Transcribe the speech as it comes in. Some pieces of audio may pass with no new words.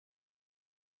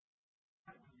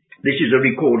This is a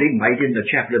recording made in the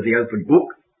chapel of the Open Book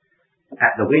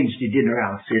at the Wednesday dinner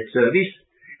hour service,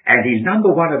 and is number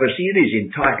 1 of a series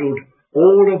entitled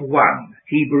All of One,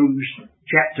 Hebrews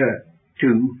chapter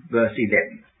 2 verse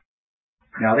 11.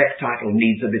 Now that title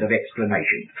needs a bit of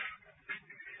explanation.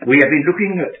 We have been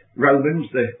looking at Romans,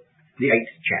 the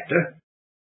 8th chapter,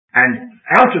 and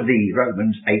out of the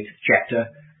Romans 8th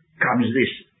chapter comes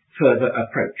this further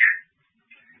approach.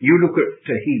 You look at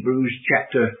Hebrews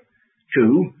chapter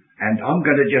 2, and I'm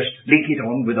going to just link it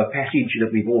on with a passage that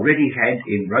we've already had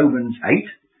in Romans 8.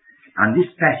 And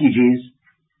this passage is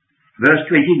verse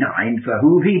 29, For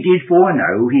whom he did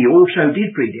foreknow, he also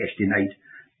did predestinate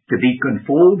to be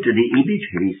conformed to the image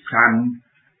of his Son,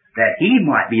 that he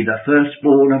might be the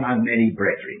firstborn among many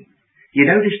brethren. You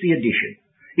notice the addition.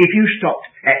 If you stopped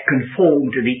at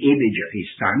conform to the image of his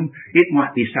Son, it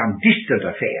might be some distant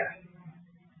affair.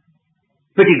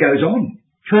 But he goes on,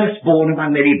 firstborn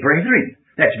among many brethren.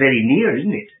 That's very near,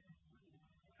 isn't it?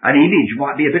 An image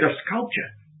might be a bit of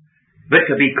sculpture, but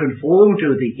to be conformed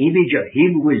to the image of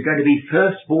him who is going to be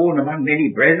firstborn among many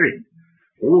brethren,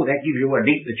 oh, that gives you a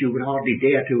link that you would hardly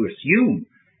dare to assume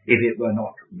if it were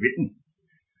not written.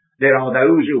 There are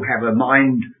those who have a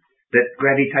mind that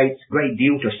gravitates a great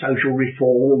deal to social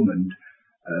reform and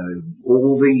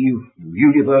all the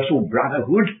universal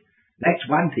brotherhood. That's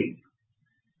one thing.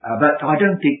 But I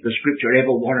don't think the Scripture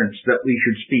ever warrants that we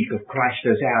should speak of Christ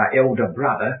as our elder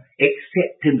brother,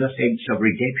 except in the sense of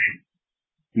redemption.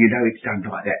 You know it's done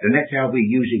like that, and that's how we're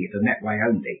using it in that way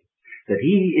only. That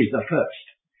he is the first,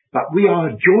 but we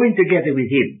are joined together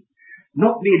with him,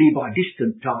 not merely by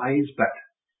distant ties, but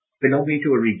belonging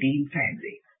to a redeemed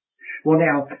family. Well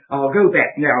now, I'll go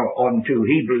back now on to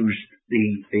Hebrews,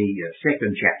 the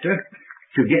 2nd chapter,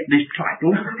 to get this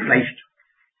title placed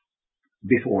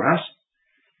before us.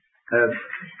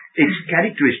 It's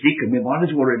characteristic, and we might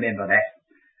as well remember that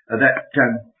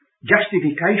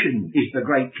justification is the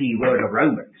great key word of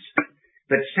Romans,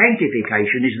 but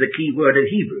sanctification is the key word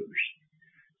of Hebrews.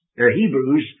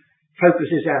 Hebrews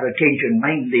focuses our attention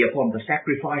mainly upon the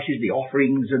sacrifices, the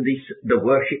offerings, and the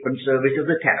worship and service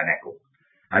of the tabernacle,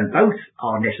 and both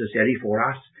are necessary for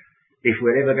us if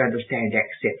we're ever going to stand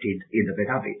accepted in the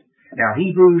beloved. Now,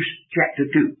 Hebrews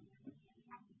chapter 2,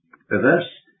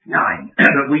 verse 9,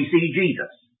 that we see Jesus,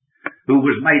 who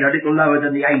was made a little lower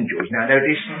than the angels. Now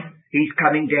notice, he's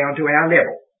coming down to our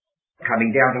level, coming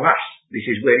down to us. This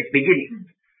is where it's beginning.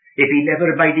 If he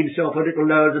never made himself a little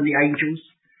lower than the angels,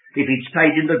 if he'd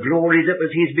stayed in the glory that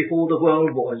was his before the world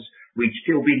was, we'd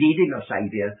still be needing a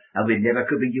Saviour, and we never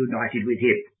could be united with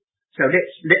him. So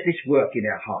let this work in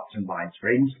our hearts and minds,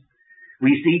 friends.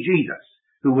 We see Jesus,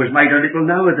 who was made a little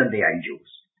lower than the angels,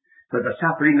 for the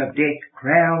suffering of death,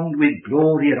 crowned with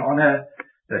glory and honour,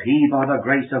 that he by the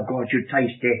grace of God should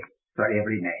taste death for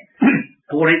every man.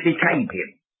 For it became him,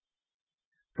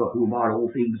 for whom are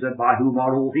all things and by whom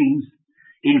are all things,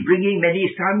 in bringing many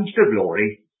sons to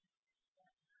glory,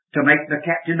 to make the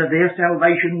captain of their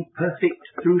salvation perfect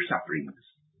through sufferings.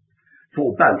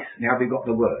 For both, now we've got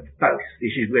the word, both,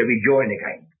 this is where we join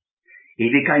again.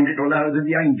 He became little lower than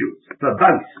the angels, for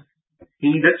both,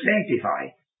 he that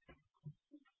sanctified,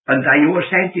 and they who are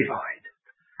sanctified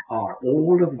are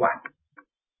all of one.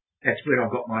 That's where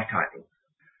I've got my title.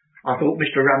 I thought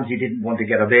Mr. Ramsey didn't want to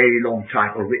get a very long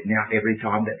title written out every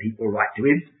time that people write to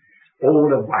him. All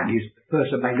of one is, the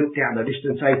person may look down the list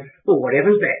and say, well,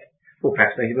 whatever's that? Well,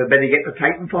 perhaps they better get the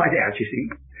tape and find out, you see.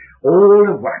 All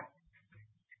of one.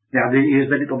 Now, here's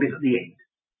the little bit at the end.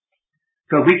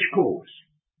 For which cause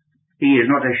he is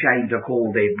not ashamed to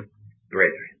call them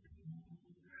brethren.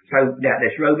 So, now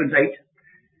that's Romans 8.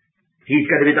 He's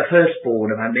going to be the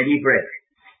firstborn among many brethren.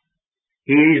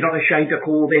 He is not ashamed to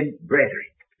call them brethren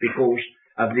because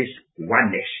of this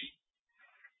oneness.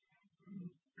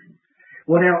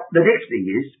 Well now, the next thing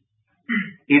is,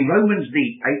 in Romans the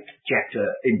 8th chapter,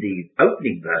 in the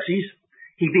opening verses,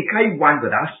 he became one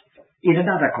with us in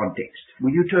another context.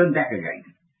 Will you turn back again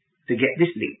to get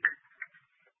this link?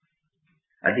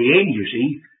 At the end, you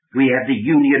see, we have the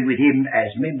union with him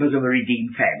as members of a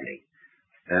redeemed family.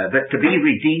 But to be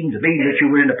redeemed means that you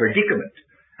were in a predicament,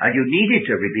 and you needed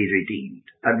to be redeemed.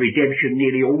 And redemption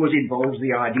nearly always involves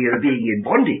the idea of being in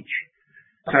bondage.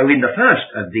 So in the first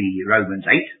of the Romans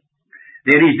 8,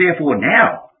 there is therefore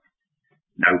now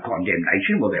no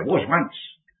condemnation. Well, there was once,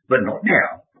 but not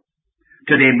now.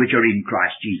 To them which are in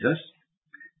Christ Jesus.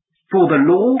 For the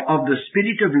law of the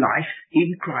Spirit of life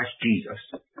in Christ Jesus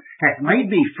hath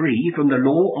made me free from the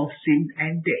law of sin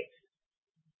and death.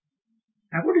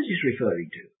 Now, what is this referring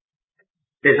to?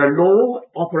 There's a law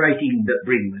operating that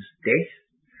brings death.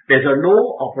 There's a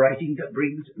law operating that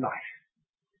brings life.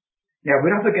 Now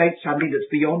we're up against something that's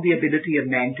beyond the ability of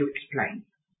man to explain.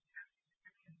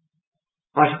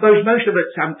 I suppose most of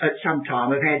us at some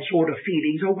time have had sort of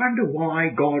feelings, I wonder why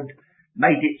God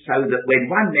made it so that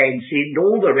when one man sinned,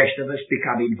 all the rest of us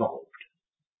become involved.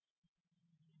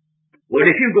 Well,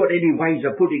 if you've got any ways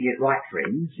of putting it right,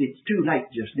 friends, it's too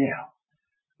late just now.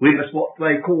 We must, what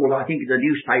they call, I think in the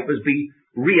newspapers, be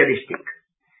realistic.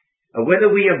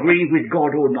 Whether we agree with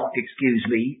God or not, excuse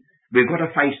me, we've got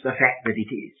to face the fact that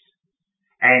it is.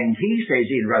 And he says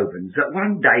in Romans that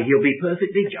one day he'll be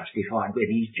perfectly justified when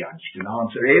he's judged and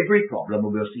answer every problem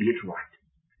and we'll see it right.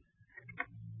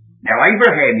 Now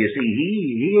Abraham, you see,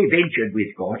 he ventured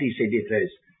with God. He said, if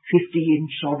there's 50 in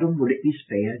Sodom, will it be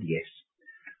spared? Yes.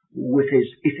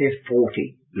 If there's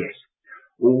 40, yes.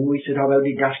 Oh, he said, I'm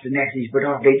only dust and ashes, but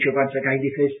I'll venture once again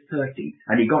if there's 30.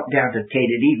 And he got down to 10,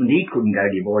 and even he couldn't go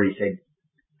any more. He said,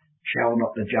 shall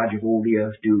not the judge of all the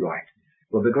earth do right?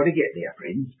 Well, we've got to get there,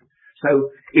 friends.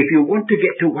 So, if you want to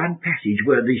get to one passage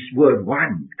where this word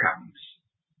one comes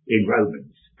in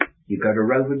Romans, you go to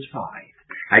Romans 5,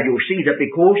 and you'll see that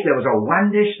because there was a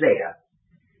oneness there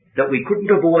that we couldn't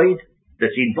avoid,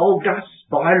 that's involved us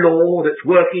by law, that's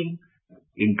working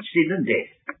in sin and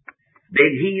death,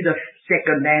 then he, the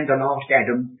second man, the last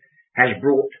Adam, has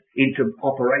brought into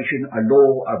operation a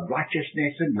law of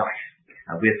righteousness and life,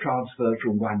 and we're transferred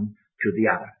from one to the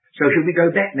other. So should we go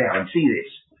back now and see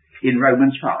this in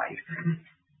Romans 5?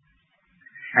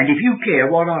 And if you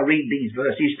care while I read these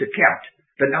verses to count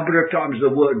the number of times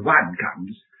the word one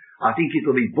comes, I think it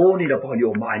will be borne in upon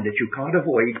your mind that you can't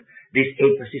avoid this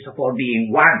emphasis upon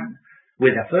being one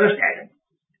with the first Adam.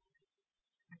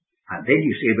 And then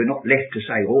you see we're not left to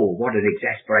say, oh, what an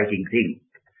exasperating thing.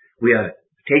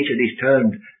 Attention is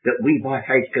turned that we by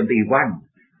faith can be one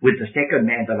with the second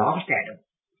man, the last Adam.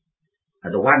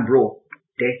 And the one brought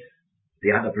death,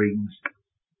 the other brings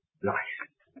life.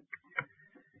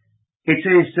 It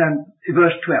says,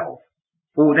 verse 12,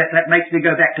 or that makes me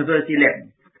go back to verse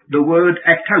 11. The word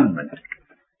atonement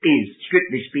is,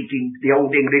 strictly speaking, the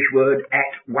Old English word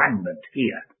at-one-ment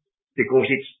here, because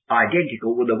it's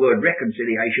identical with the word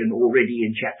reconciliation already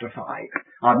in chapter 5.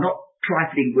 I'm not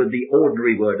trifling with the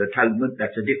ordinary word atonement,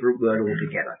 that's a different word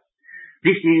altogether.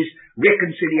 This is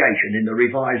reconciliation in the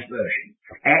Revised Version,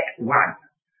 at one.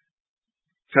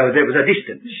 So there was a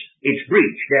distance. It's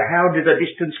bridged. Now how did the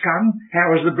distance come?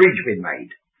 How has the bridge been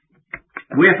made?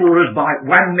 Wherefore as by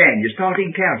one man, you're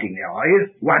starting counting now, are you?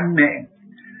 One man.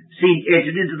 Sin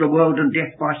entered into the world and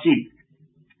death by sin.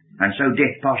 And so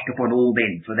death passed upon all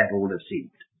men, for that all have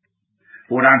sinned.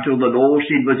 For until the law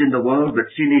sin was in the world,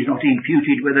 but sin is not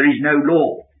imputed where there is no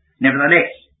law.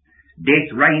 Nevertheless,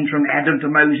 death reigned from Adam to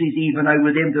Moses, even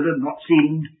over them that have not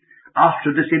sinned,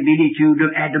 after the similitude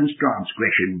of Adam's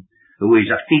transgression, who is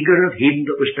a figure of him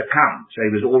that was to come. So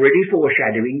he was already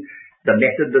foreshadowing the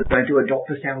method that's going to adopt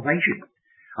for salvation.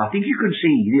 I think you can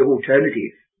see the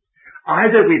alternative.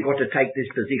 Either we've got to take this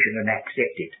position and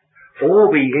accept it,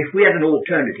 or if we had an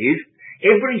alternative,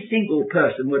 every single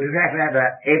person would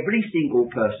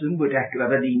have to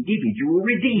have an individual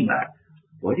redeemer.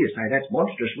 Well, you say that's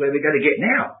monstrous. Where are we going to get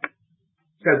now?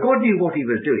 So God knew what he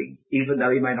was doing, even though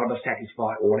he may not have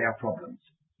satisfied all our problems.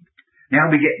 Now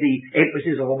we get the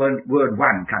emphasis of the word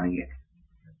one coming in.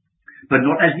 But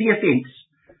not as the offence,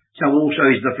 so also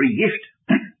is the free gift.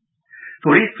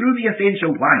 For if through the offence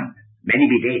of one many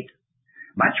be dead,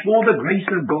 much more the grace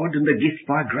of God and the gift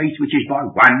by grace which is by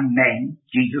one man,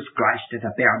 Jesus Christ, hath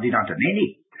abounded unto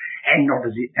many. And not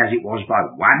as it was by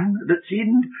one that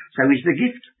sinned, so is the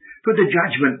gift. For the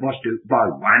judgment was by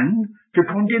one to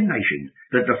condemnation,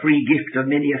 but the free gift of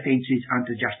many offences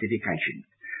unto justification.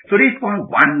 For if by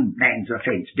one man's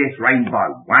offence death reigned by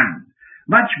one,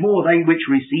 much more they which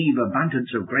receive abundance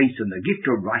of grace and the gift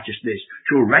of righteousness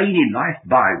shall reign in life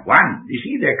by one. You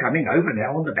see, they're coming over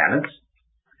now on the balance.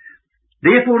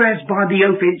 Therefore, as by the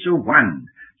offence of one,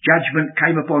 judgment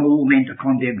came upon all men to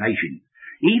condemnation,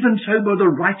 even so by the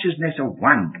righteousness of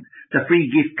one, the free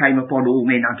gift came upon all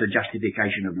men unto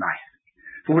justification of life.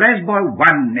 For as by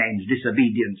one man's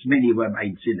disobedience many were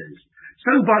made sinners,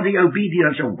 so by the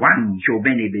obedience of one shall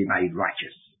many be made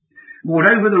righteous.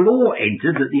 Moreover, the law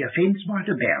entered that the offence might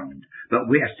abound, but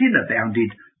where sin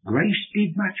abounded, grace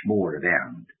did much more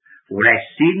abound. For as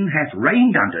sin hath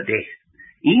reigned unto death,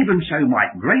 even so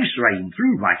might grace reign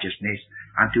through righteousness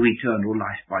unto eternal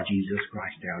life by Jesus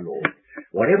Christ our Lord.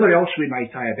 Whatever else we may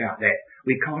say about that,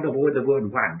 we can't avoid the word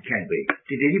one, can we?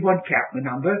 Did anyone count the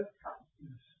number?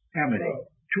 How many?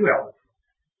 12.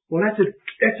 Well,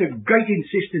 that's a great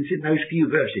insistence in those few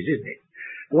verses, isn't it?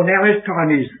 Well, now as time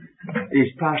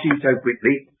is passing so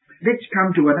quickly, let's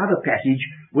come to another passage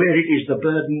where it is the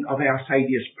burden of our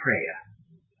Saviour's prayer.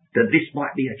 that this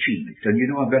might be achieved. And you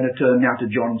know, I'm going to turn now to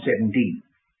John 17.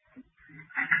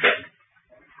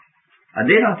 And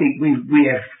then I think we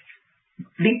have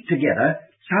linked together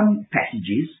some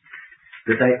passages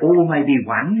that they all may be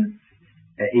one,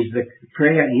 is the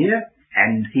prayer here,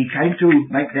 and he came to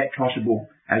make that possible,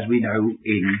 as we know,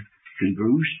 in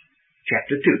Hebrews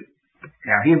chapter 2.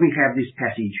 Now here we have this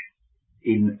passage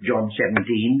in John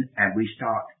 17, and we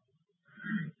start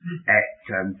at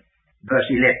verse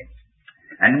 11.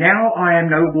 And now I am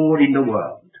no more in the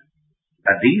world,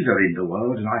 but these are in the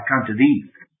world, and I come to thee.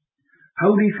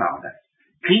 Holy Father,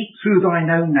 keep through thine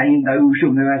own name those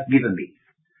whom thou hast given me,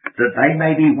 that they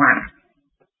may be one.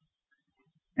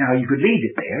 Now you could leave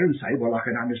it there and say, well, I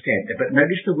can understand that, but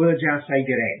notice the words our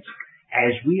Saviour adds,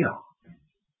 as we are.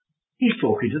 He's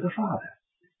talking to the Father.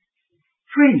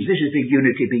 Friends, this is a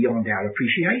unity beyond our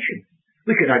appreciation.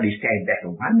 We can only stand back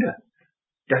and wonder.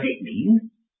 Does it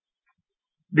mean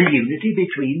the unity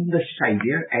between the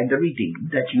Saviour and the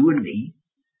redeemed, that you and me,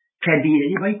 can be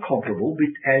in any way comparable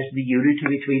as the unity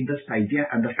between the Saviour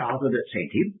and the Father that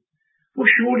sent him? Well,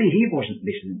 surely he wasn't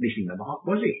missing the mark,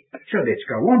 was he? So let's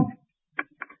go on.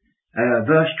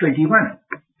 Verse 21.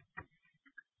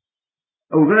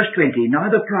 Verse 20.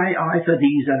 Neither pray I for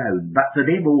these alone, but for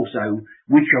them also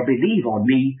which shall believe on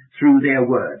me through their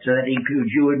word. So that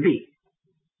includes you and me,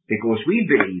 because we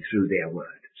believe through their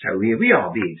word. So here we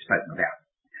are being spoken about.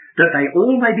 That they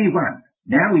all may be one.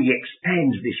 Now he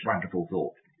expands this wonderful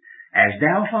thought. As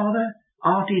thou, Father,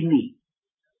 art in me,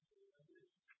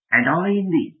 and I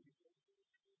in thee,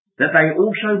 that they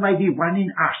also may be one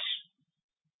in us.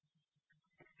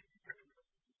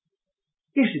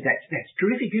 Yes, that's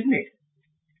terrific, isn't it?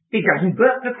 It doesn't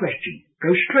burp the question.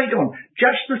 Goes straight on.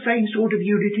 Just the same sort of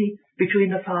unity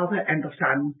between the Father and the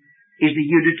Son is the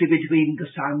unity between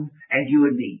the Son and you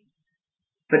and me.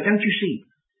 But don't you see,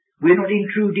 we're not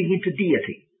intruding into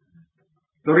deity.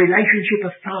 The relationship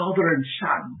of Father and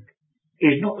Son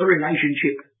is not the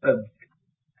relationship of,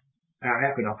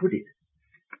 how can I put it?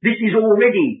 This is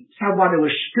already someone who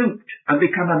has stooped and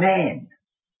become a man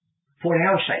for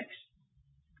our sakes,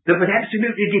 that was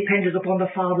absolutely dependent upon the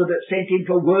Father that sent him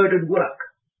for word and work.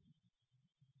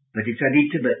 But it's an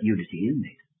intimate unity, isn't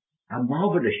it? A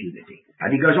marvellous unity.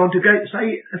 And he goes on to say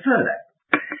further,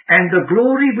 and the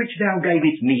glory which thou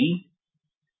gavest me,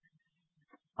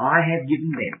 I have given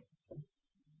them.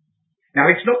 Now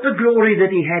it's not the glory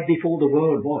that he had before the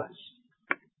world was.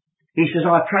 He says,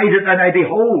 I pray that they may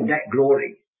behold that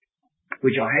glory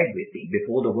which I had with thee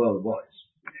before the world was.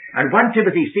 And 1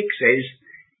 Timothy 6 says,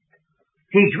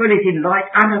 he dwelleth in light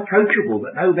unapproachable,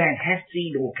 that no man hath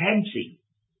seen or can see.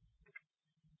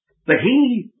 But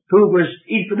he who was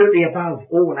infinitely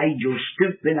above all angels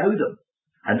stooped below them.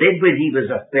 And then when he was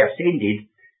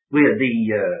ascended, where the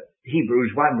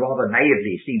Hebrews 1 rather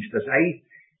naively seems to say,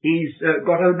 he's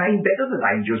got a name better than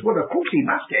angels. Well, of course he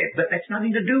must have, but that's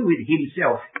nothing to do with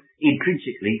himself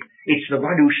intrinsically. It's the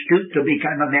one who stooped to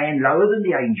become a man lower than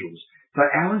the angels for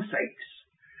our sakes.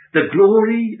 The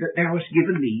glory that thou hast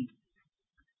given me,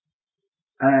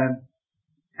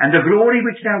 and the glory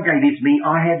which thou gavest me,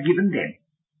 I have given them,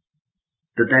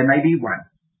 that they may be one,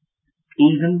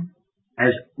 even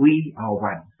as we are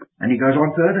one. And he goes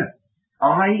on further,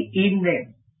 I in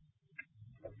them,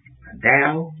 and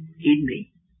thou in me.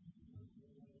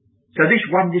 So this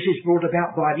oneness is brought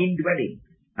about by an indwelling.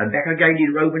 And back again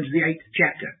in Romans the 8th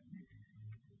chapter.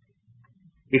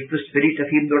 If the Spirit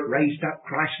of him that raised up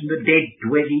Christ from the dead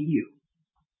dwell in you,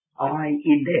 I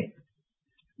in them,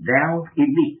 thou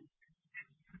in me,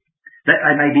 that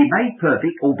they may be made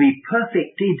perfect, or be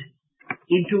perfected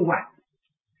into one.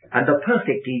 And the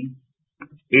perfecting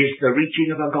is the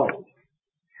reaching of a goal.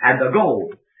 And the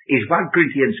goal is 1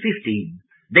 Corinthians 15,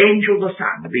 then shall the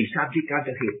Son be subject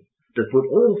unto him, to put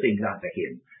all things under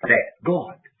him, that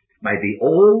God may be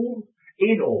all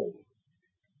in all.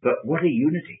 But what a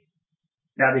unity.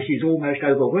 Now this is almost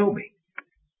overwhelming.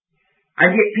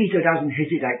 And yet Peter doesn't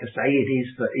hesitate to say it is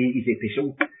for his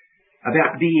epistle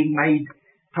about being made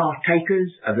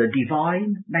partakers of the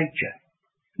divine nature.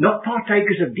 Not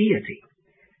partakers of deity,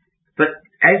 but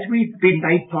as we've been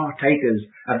made partakers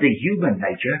of the human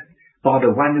nature by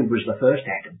the one who was the first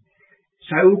Adam,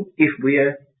 so if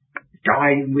we're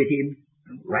dying with him,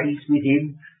 and raised with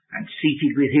him, and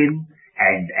seated with him,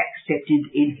 and accepted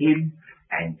in him,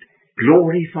 and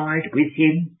glorified with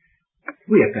him,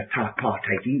 we are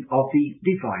partaking of the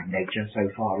divine nature so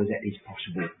far as that is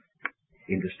possible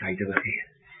in the state of affairs.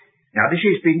 Now this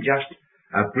has been just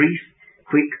a brief,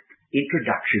 quick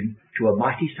introduction to a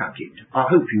mighty subject. I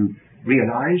hope you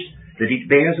realise that it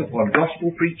bears upon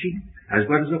gospel preaching as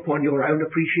well as upon your own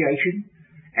appreciation,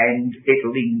 and it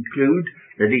will include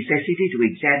the necessity to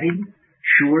examine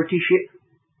suretyship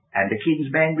and the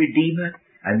kinsman redeemer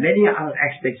and many other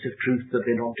aspects of truth that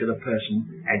belong to the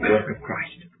person and work of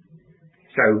Christ.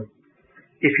 So,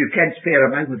 if you can spare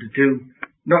a moment or two,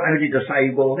 not only to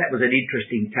say, well, that was an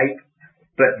interesting tape,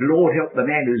 but Lord help the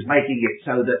man who's making it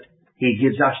so that he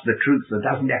gives us the truth and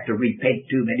doesn't have to repent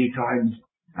too many times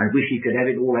and wish he could have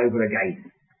it all over again.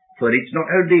 For it's not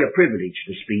only a privilege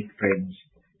to speak, friends,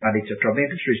 but it's a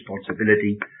tremendous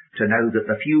responsibility to know that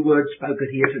the few words spoken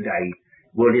here today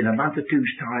will in a month or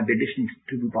two's time be listened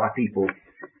to by people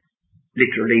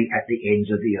literally at the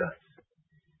ends of the earth.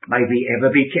 May we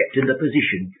ever be kept in the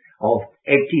position of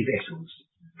empty vessels,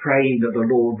 praying that the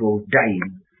Lord will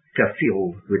deign to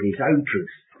fill with his own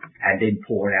truth and then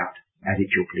pour out as it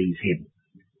shall please him.